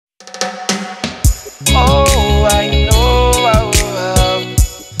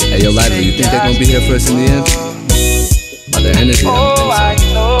Hey, yo, Lively, you think they're gonna be here for us in the end? By their energy, I don't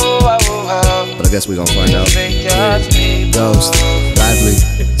think so. But I guess we gonna find out. Ghost, Lively,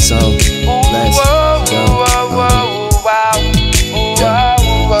 Soul, let's go.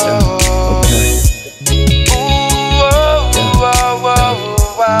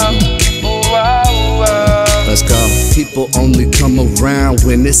 Let's go. People only come around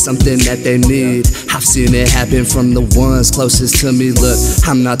when it's something that they need. I've seen it happen from the ones closest to me. Look,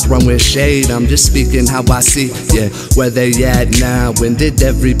 I'm not throwing shade, I'm just speaking how I see. Yeah, where they at now? When did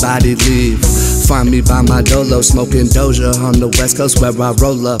everybody leave? Find me by my dolo, smoking Doja on the west coast where I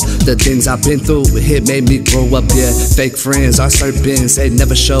roll up. The things I've been through, it made me grow up, yeah. Fake friends are serpents, they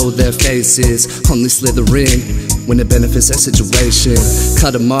never show their faces, only slither in when it benefits their situation.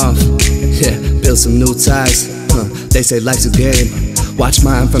 Cut them off, yeah, build some new ties. They say life's a game, watch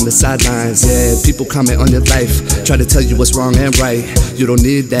mine from the sidelines. Yeah, people comment on your life, try to tell you what's wrong and right. You don't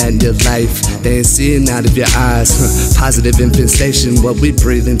need that in your life, they ain't seeing out of your eyes. Positive infestation, what we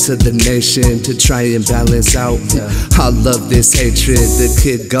breathe into the nation to try and balance out all of this hatred. The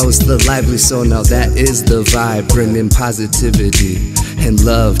kid ghost, the lively soul, now that is the vibe, bringing positivity and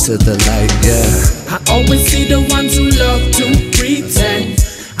love to the light, yeah. I always see the ones who love to pretend.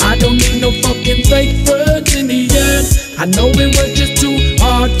 I don't need no fucking fake friends in the end. I know it was just too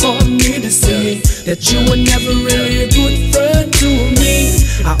hard for me to say that you were never really a good friend to me.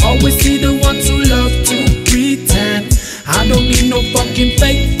 I always see the ones who love to pretend. I don't need no fucking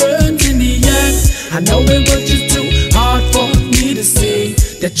fake friends in the end. I know it was just too hard for me to say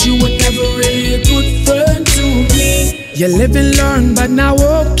that you were never really a good friend to me. You live and learn, but now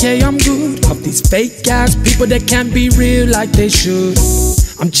okay, I'm good. Of these fake ass people that can't be real like they should.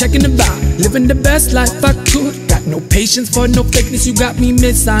 I'm checking the vibe, living the best life I could. Got no patience for no fakeness, you got me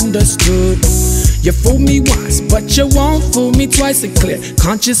misunderstood. You fooled me once, but you won't fool me twice. It's clear,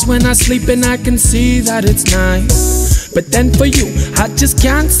 conscious when I sleep and I can see that it's nice. But then for you, I just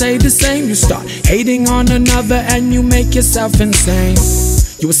can't say the same. You start hating on another and you make yourself insane.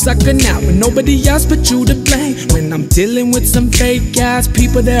 You a sucker now with nobody else but you to blame. When I'm dealing with some fake ass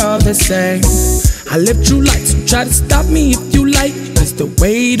people, they're all the same. I live true life, so try to stop me if you like, cause the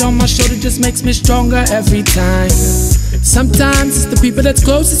weight on my shoulder just makes me stronger every time. Sometimes it's the people that's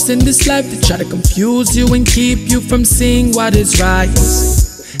closest in this life that try to confuse you and keep you from seeing what is right.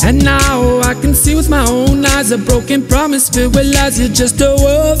 And now I can see with my own eyes a broken promise filled with lies. You're just a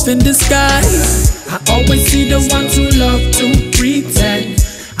wolf in disguise. I always see the ones who love to pretend.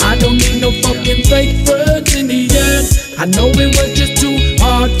 I don't need no fucking fake friends in the end. I know it was just too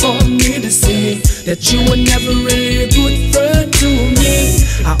hard for me to say that you were never really a good friend to me.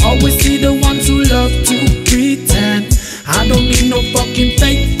 I always see the ones who love to pretend. I don't need no fucking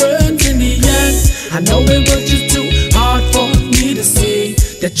fake friends in the end. I know it was just too hard for me to say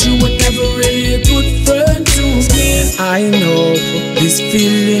that you were never really a good friend to me. I know this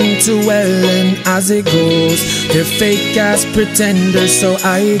feeling too well, and as it goes, they're fake ass pretenders. So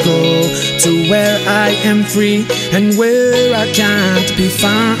I go to where I am free and where I can't be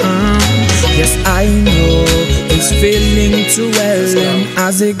found. Yes, I know this feeling too well, and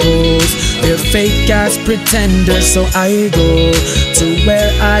as it goes, they're fake ass pretenders. So I go to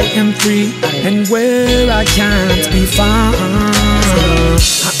where I am free and where I can't be found.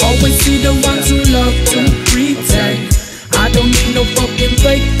 I always see the ones who love to pretend. I don't need no fucking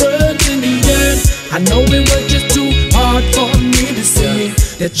fake friends in the end. I know it was just too hard for me to say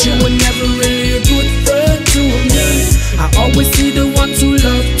that you were never really a good friend to me. I always see the ones who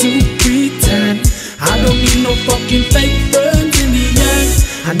love to pretend. I don't need no fucking fake friends in the end.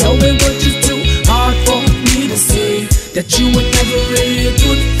 I know it was just too hard for me to say that you were never really a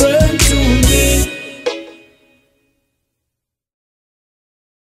good friend to me.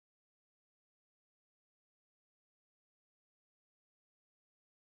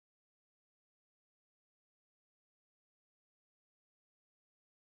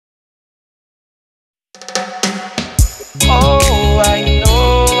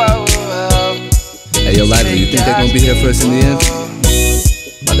 Hey, yo, Lively, you think they're gonna be here for us in the end?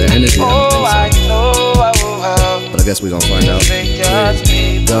 By their energy, I don't think so. But I guess we gonna find out.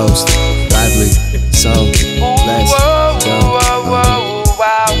 Ghost, Lively, Soul.